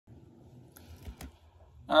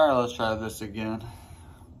All right, let's try this again.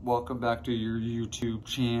 Welcome back to your YouTube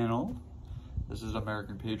channel. This is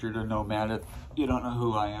American Patriot or Nomad if you don't know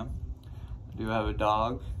who I am. I do have a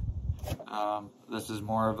dog. This is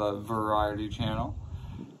more of a variety channel.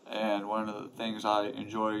 And one of the things I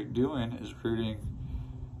enjoy doing is reading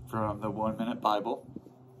from the 1 Minute Bible.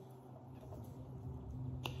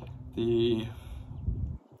 The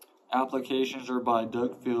applications are by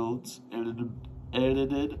Doug Fields,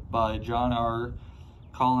 edited by John R.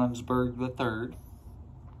 Kohlenberger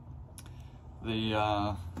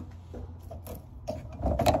III.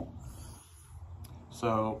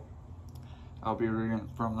 So I'll be reading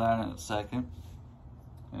from that in a second,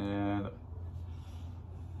 and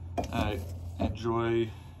I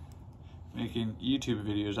enjoy making YouTube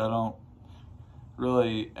videos. I don't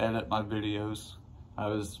really edit my videos. I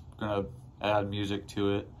was gonna add music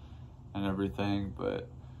to it and everything, but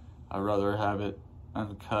I'd rather have it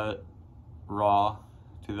uncut, raw,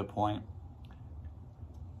 to the point.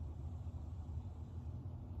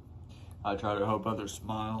 I try to help others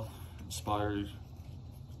smile, inspire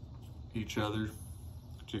each other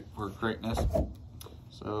for greatness.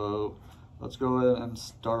 So let's go ahead and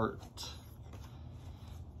start.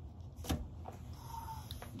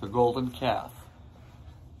 The golden calf.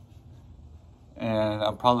 And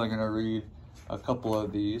I'm probably going to read a couple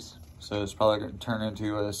of these, so it's probably going to turn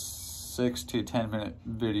into a 6 to 10 minute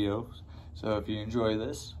video. So if you enjoy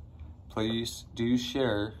this, please do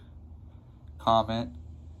share, comment,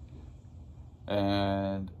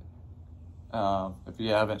 and if you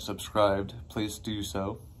haven't subscribed, please do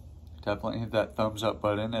so. Definitely hit that thumbs up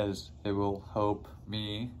button, as it will help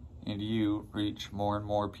me and you reach more and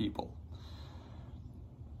more people.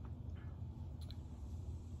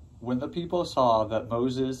 When the people saw that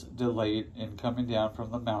Moses delayed in coming down from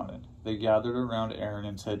the mountain, they gathered around Aaron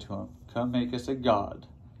and said to him, "Come, make us a god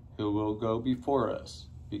who will go before us,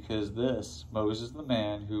 because this Moses, the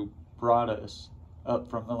man who brought us up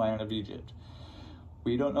from the land of Egypt,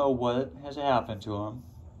 we don't know what has happened to him."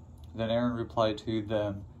 Then Aaron replied to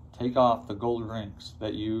them, "Take off the gold rings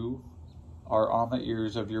that you are on the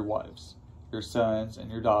ears of your wives, your sons,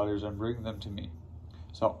 and your daughters, and bring them to me."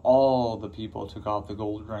 So all the people took off the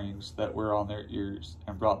gold rings that were on their ears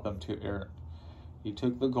and brought them to Aaron. He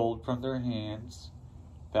took the gold from their hands,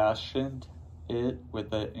 fashioned it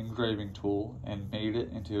with an engraving tool, and made it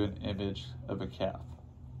into an image of a calf.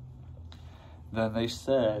 Then they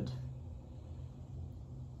said,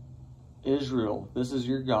 "Israel, this is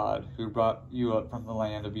your God who brought you up from the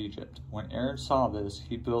land of Egypt." When Aaron saw this,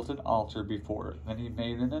 he built an altar before it. Then he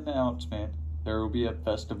made an announcement, "There will be a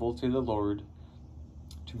festival to the Lord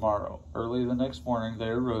tomorrow." Early the next morning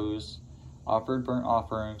they arose, offered burnt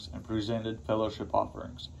offerings, and presented fellowship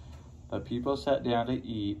offerings. The people sat down to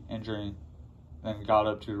eat and drink, then got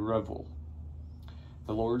up to revel.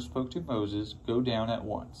 The Lord spoke to Moses, "Go down at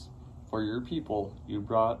once, for your people you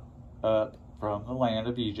brought up from the land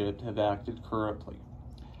of Egypt have acted corruptly.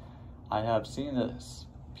 I have seen this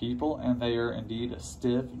people, and they are indeed a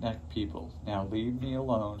stiff-necked people. Now leave me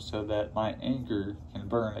alone so that my anger can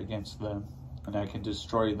burn against them, and I can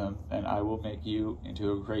destroy them, and I will make you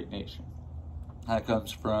into a great nation." That comes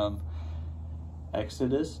from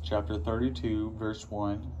Exodus chapter 32, verse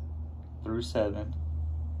 1 through 7,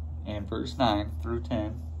 and verse 9 through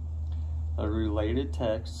 10. The related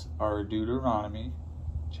texts are Deuteronomy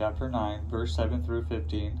chapter 9, verse 7 through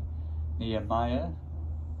 15, Nehemiah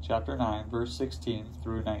chapter 9, verse 16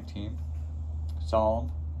 through 19,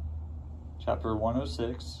 Psalm chapter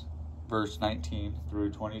 106, verse 19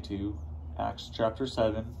 through 22, Acts chapter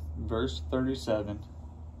 7, verse 37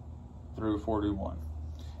 through 41.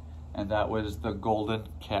 And that was the golden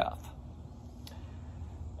calf.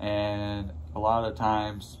 And a lot of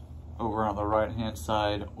times over on the right hand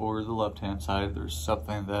side or the left hand side, there's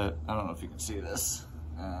something that, I don't know if you can see this.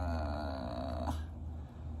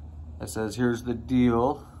 It says, "Here's the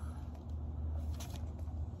deal."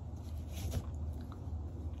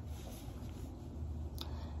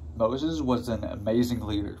 Moses was an amazing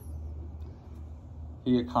leader.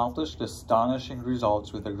 He accomplished astonishing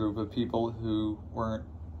results with a group of people who weren't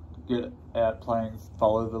good at playing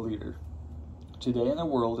follow the leader. Today in a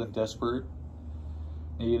world in desperate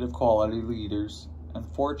need of quality leaders,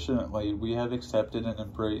 unfortunately, we have accepted and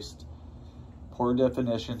embraced poor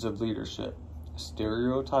definitions of leadership.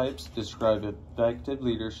 Stereotypes describe effective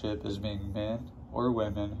leadership as being men or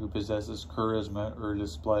women who possesses charisma or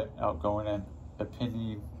display outgoing and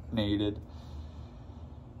opinionated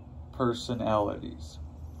personalities.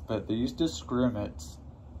 But these descriptions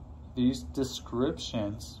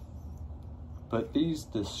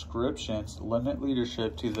limit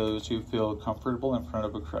leadership to those who feel comfortable in front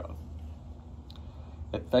of a crowd.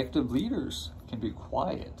 Effective leaders can be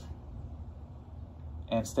quiet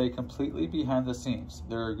and stay completely behind the scenes.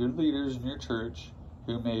 There are good leaders in your church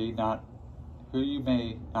who you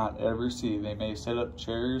may not ever see. They may set up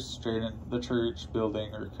chairs straight in the church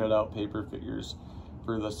building or cut out paper figures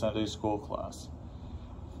for the Sunday school class.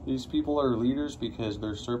 These people are leaders because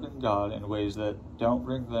they're serving God in ways that don't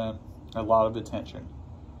bring them a lot of attention.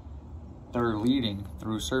 They're leading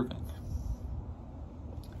through serving.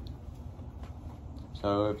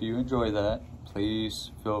 So if you enjoy that,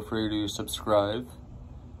 please feel free to subscribe.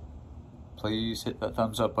 Please hit that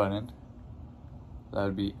thumbs up button. That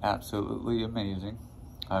would be absolutely amazing.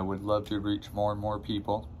 I would love to reach more and more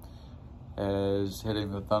people. As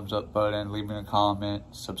hitting the thumbs up button, leaving a comment,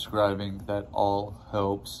 subscribing, that all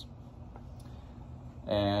helps.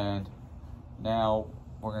 And now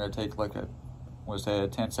we're going to take like a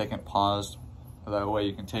 10-second pause. That way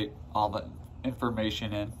you can take all the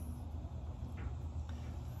information in.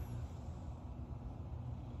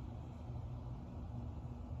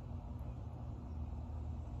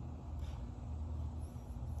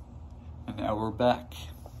 And now we're back.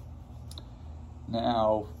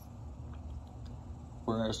 Now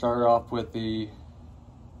we're going to start off with the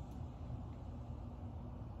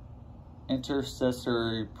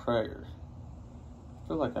intercessory prayer. I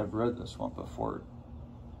feel like I've read this one before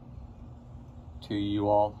to you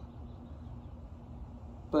all.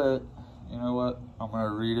 But you know what? I'm going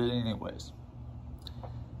to read it anyways.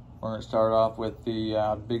 We're going to start off with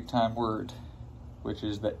the big time word, which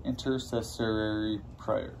is the intercessory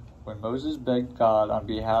prayer. When Moses begged God on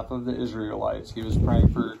behalf of the Israelites, he was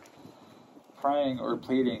praying or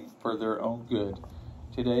pleading for their own good.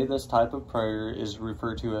 Today, this type of prayer is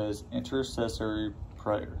referred to as intercessory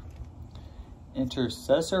prayer.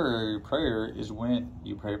 Intercessory prayer is when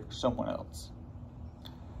you pray for someone else.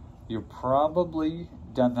 You've probably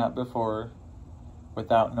done that before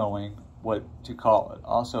without knowing what to call it.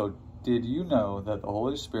 Also, did you know that the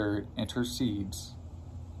Holy Spirit intercedes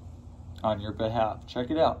on your behalf?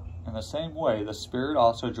 Check it out. In the same way, the Spirit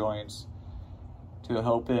also joins to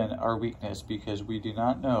help in our weakness, because we do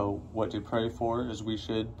not know what to pray for as we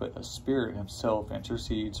should, but the Spirit Himself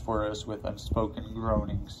intercedes for us with unspoken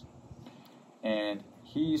groanings. And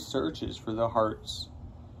He searches for the hearts,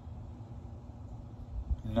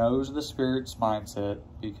 knows the Spirit's mindset,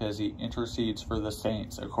 because He intercedes for the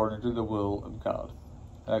saints according to the will of God.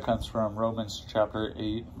 That comes from Romans chapter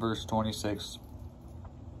 8, verse 26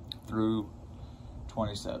 through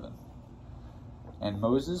 27. And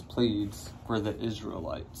Moses pleads for the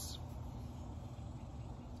Israelites.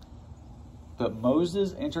 But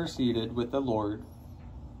Moses interceded with the Lord,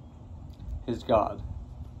 his God.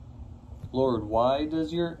 Lord, why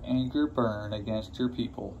does your anger burn against your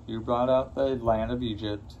people? You brought out the land of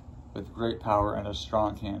Egypt with great power and a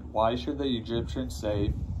strong hand. Why should the Egyptians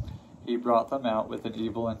say, He brought them out with an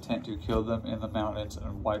evil intent to kill them in the mountains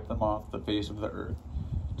and wipe them off the face of the earth?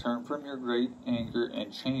 Turn from your great anger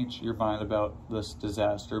and change your mind about this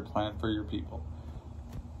disaster planned for your people.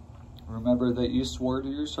 Remember that you swore to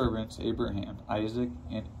your servants Abraham, Isaac,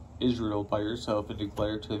 and Israel by yourself, and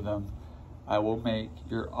declared to them, I will make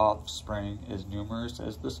your offspring as numerous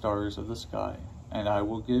as the stars of the sky, and I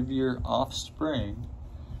will give your offspring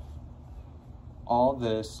all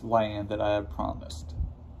this land that I have promised,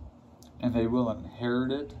 and they will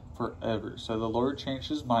inherit it forever. So the Lord changed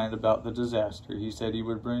his mind about the disaster. He said he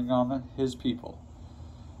would bring on his people.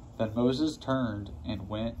 Then Moses turned and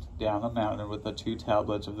went down the mountain with the 2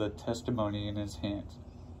 tablets of the testimony in his hands.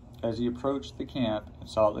 As he approached the camp and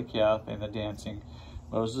saw the calf and the dancing,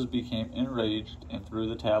 Moses became enraged and threw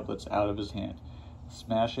the tablets out of his hand,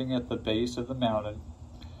 smashing at the base of the mountain.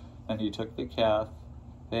 Then he took the calf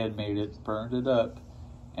they had made it, burned it up,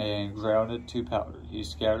 and ground it to powder. He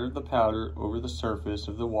scattered the powder over the surface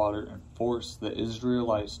of the water and forced the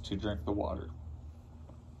Israelites to drink the water.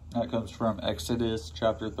 That comes from Exodus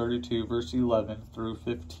chapter 32, verse 11 through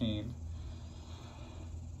 15,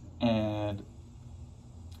 and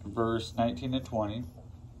verse 19 and 20.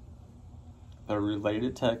 The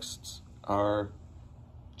related texts are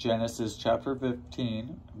Genesis chapter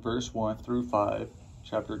 15, verse 1 through 5,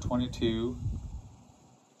 chapter 22,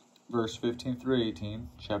 verse 15 through 18,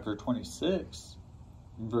 chapter 26,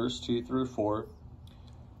 verse 2 through 4,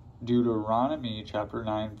 Deuteronomy chapter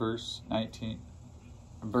 9, verse 16,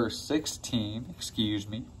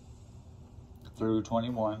 through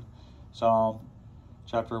 21, Psalm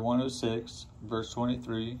chapter 106, verse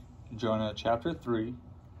 23, Jonah chapter 3,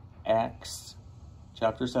 Acts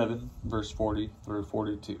chapter 7, verse 40 through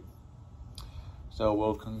 42. So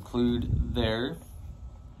we'll conclude there,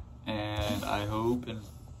 and I hope and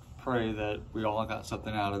pray that we all got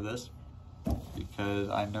something out of this. because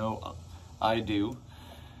I know I do.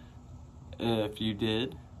 If you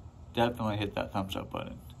did, definitely hit that thumbs up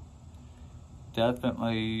button.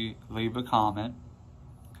 Definitely leave a comment,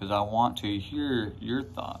 because I want to hear your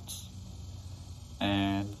thoughts.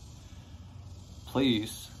 And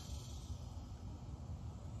please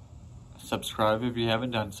subscribe if you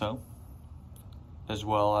haven't done so, as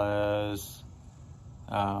well as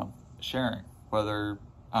sharing, whether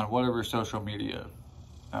on whatever social media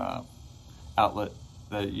outlet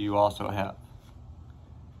that you also have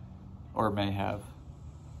or may have.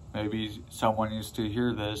 Maybe someone needs to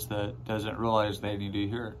hear this that doesn't realize they need to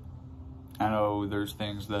hear it. I know there's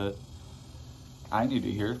things that I need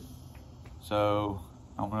to hear. So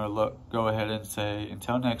I'm going to go ahead and say,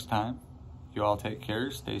 until next time, you all take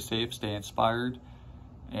care, stay safe, stay inspired,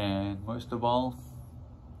 and most of all,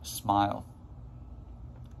 smile.